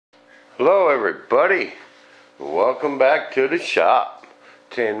Hello everybody, welcome back to the shop.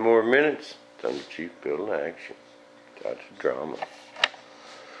 10 more minutes, thunderchief building action. Lots of drama.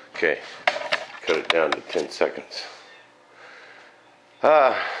 Okay, cut it down to 10 seconds.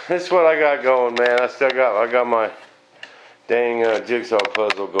 This is what I got going, man. I got my dang jigsaw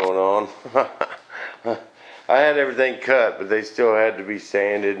puzzle going on. I had everything cut, but they still had to be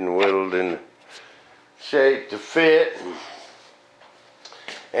sanded and whittled and shaped to fit.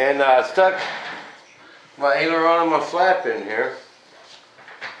 And I stuck my aileron and my flap in here,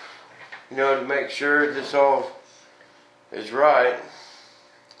 you know, to make sure this all is right.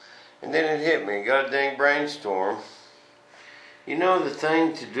 And then it hit me, got a dang brainstorm. You know, the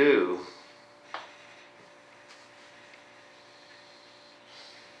thing to do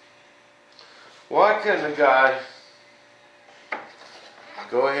why couldn't a guy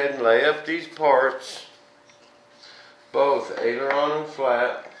go ahead and lay up these parts, both aileron and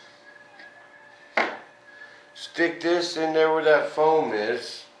flap, stick this in there where that foam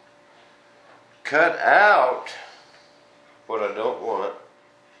is, cut out what I don't want,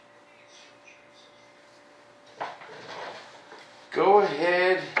 go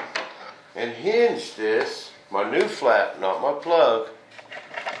ahead and hinge this, my new flap, not my plug,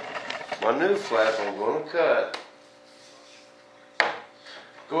 my new flap I'm going to cut,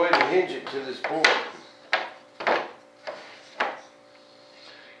 go ahead and hinge it to this board.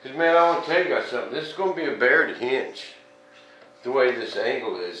 Because, man, I want to tell you guys something. This is going to be a bear to hinge. The way this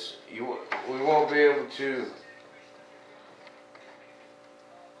angle is. We won't be able to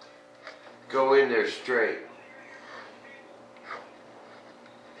go in there straight.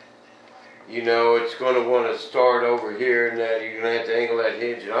 You know, it's going to want to start over here and that. You're going to have to angle that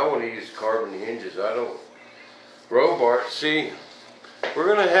hinge. And I want to use carbon hinges. I don't. Robart, see, we're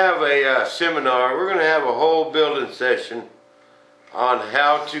going to have a seminar. We're going to have a whole building session on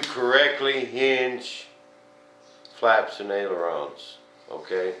how to correctly hinge flaps and ailerons.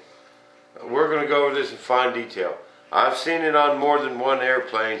 Okay, we're going to go over this in fine detail. I've seen it on more than one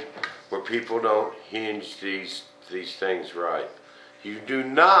airplane where people don't hinge these things right. You do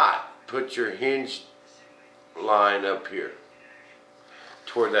not put your hinge line up here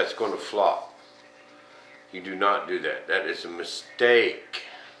to where that's going to flop. You do not do that. That is a mistake.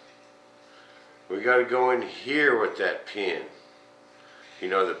 We got to go in here with that pin. You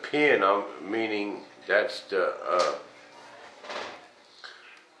know, the pin, meaning that's the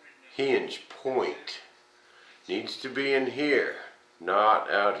hinge point. Needs to be in here, not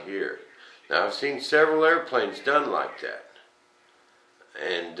out here. Now, I've seen several airplanes done like that.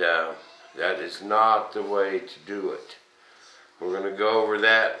 And that is not the way to do it. We're going to go over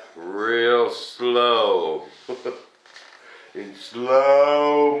that real slow. In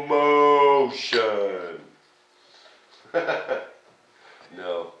slow motion.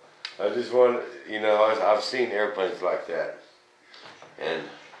 No, I just want, you know, I've seen airplanes like that. And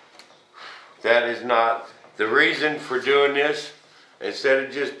that is not the reason for doing this. Instead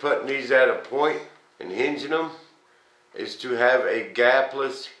of just putting these at a point and hinging them, is to have a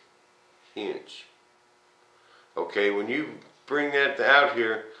gapless hinge. Okay, when you bring that out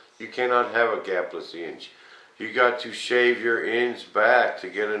here, you cannot have a gapless hinge. You got to shave your ends back to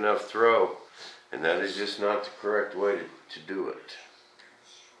get enough throw. And that is just not the correct way to do it.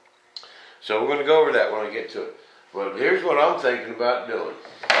 So we're going to go over that when I get to it. But here's what I'm thinking about doing.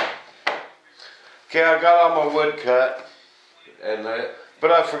 Okay, I got all my wood cut,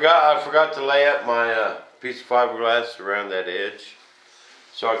 but I forgot to lay up my piece of fiberglass around that edge.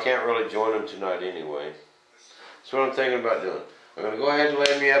 So I can't really join them tonight anyway. That's what I'm thinking about doing. I'm going to go ahead and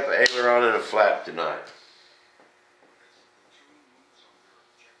lay me up an aileron and a flap tonight.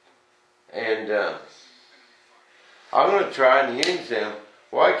 And I'm going to try and hinge them.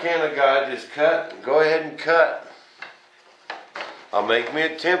 Why can't a guy just go ahead and cut? I'll make me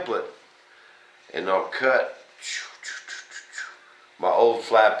a template and I'll cut my old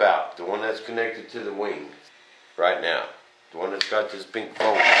flap out, the one that's connected to the wing right now, the one that's got this pink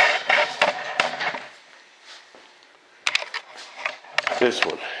foam. This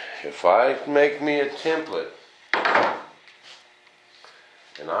one, if I make me a template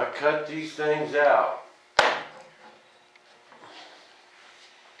and I cut these things out,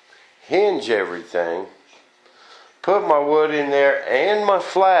 hinge everything, put my wood in there and my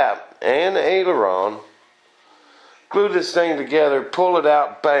flap and the aileron, glue this thing together, pull it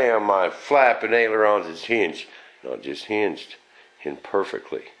out, bam, my flap and ailerons is hinged. Not just hinged,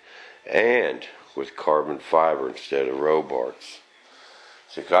 perfectly. And with carbon fiber instead of Robarts.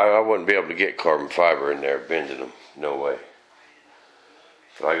 See, I wouldn't be able to get carbon fiber in there bending them, no way.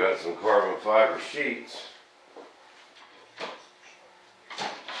 So I got some carbon fiber sheets.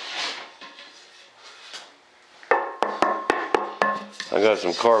 I got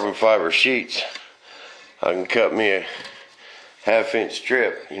some carbon fiber sheets. I can cut me a 1/2-inch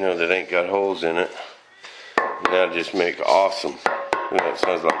strip, you know, that ain't got holes in it. And that'll just make awesome. That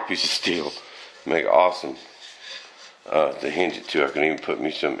sounds like a piece of steel. Make awesome to hinge it to. I can even put me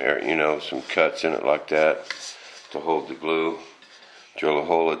some air, you know, some cuts in it like that to hold the glue. Drill a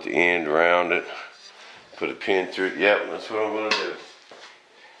hole at the end around it. Put a pin through it. Yep, that's what I'm gonna do.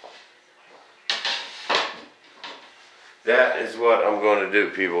 That is what I'm going to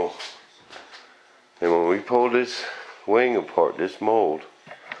do, people. And when we pull this wing apart, this mold,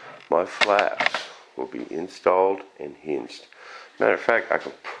 my flaps will be installed and hinged. Matter of fact, I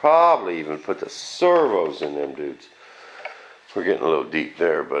could probably even put the servos in them dudes. We're getting a little deep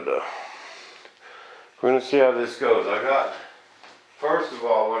there, but we're going to see how this goes. First of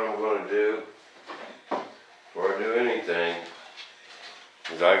all, what I'm going to do before I do anything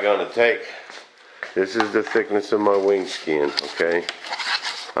is I'm going to take, this is the thickness of my wing skin, okay?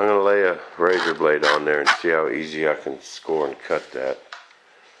 I'm going to lay a razor blade on there and see how easy I can score and cut that.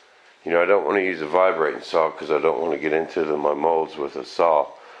 You know, I don't want to use a vibrating saw because I don't want to get into my molds with a saw.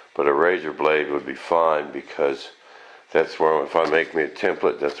 But a razor blade would be fine because that's where, if I make me a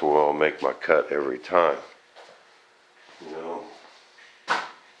template, that's where I'll make my cut every time. You know? I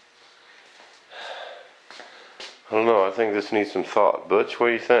don't know, I think this needs some thought. Butch, what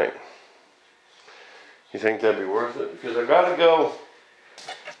do you think? You think that'd be worth it? Because I gotta go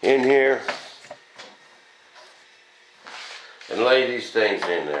in here and lay these things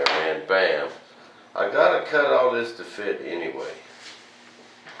in there, man. Bam. I gotta cut all this to fit anyway.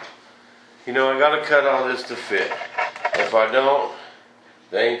 You know, I gotta cut all this to fit. If I don't,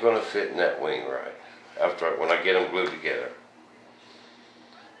 they ain't gonna fit in that wing right when I get them glued together.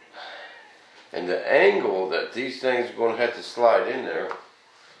 And the angle that these things are gonna have to slide in there,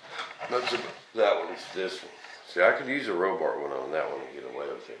 that one's this one. See, I could use a Robart one on that one and get away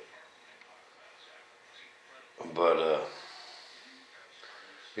with it. But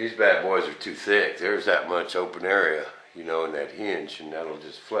these bad boys are too thick. There's that much open area, you know, in that hinge, and that'll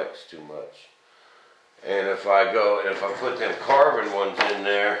just flex too much. And if I put them carbon ones in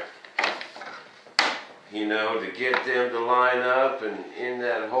there, you know, to get them to line up and in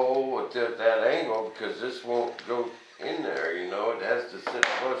that hole at that angle, because this won't go in there, you know, it has to sit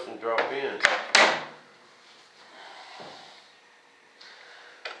flush and drop in.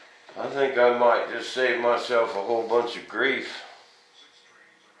 I think I might just save myself a whole bunch of grief.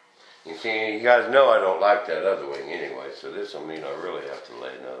 You see, you guys know I don't like that other wing anyway, so this will mean I really have to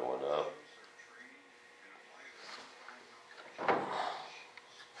lay another one up.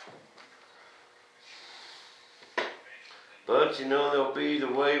 But you know, they'll be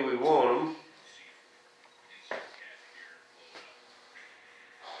the way we want them.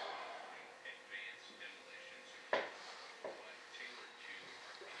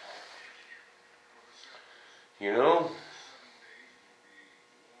 You know?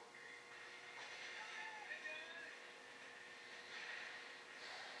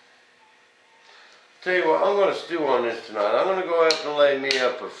 Tell you what, I'm going to stew on this tonight. I'm going to go out and lay me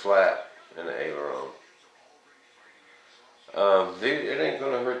up a flat and an aileron. It ain't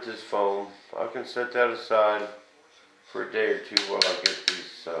going to hurt this foam. I can set that aside for a day or two while I get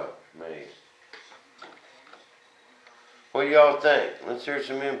these made. What do y'all think? Let's hear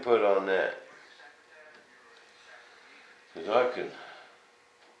some input on that. Because I could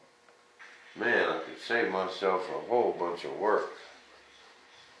save myself a whole bunch of work.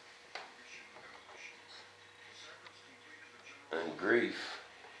 And grief.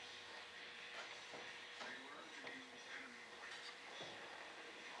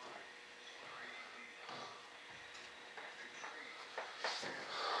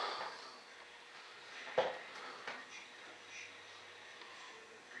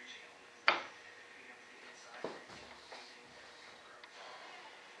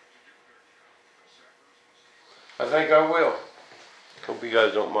 I think I will. Hope you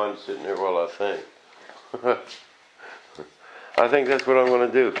guys don't mind sitting there while I think. I think that's what I'm going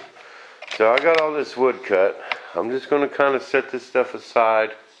to do. So I got all this wood cut. I'm just going to kind of set this stuff aside.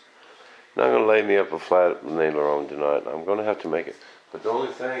 I'm not going to lay me up a flat nailer on tonight. I'm going to have to make it. But the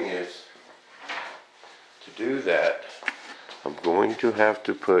only thing is, to do that, I'm going to have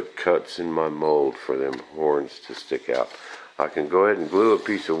to put cuts in my mold for them horns to stick out. I can go ahead and glue a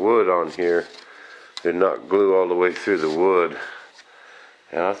piece of wood on here and not glue all the way through the wood.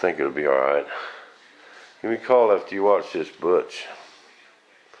 And I think it'll be alright. Give me a call after you watch this, Butch.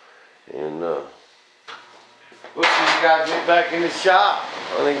 And Butch, you guys get back in the shop.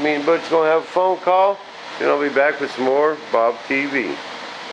 I think me and Butch are going to have a phone call. Then I'll be back with some more Bob TV.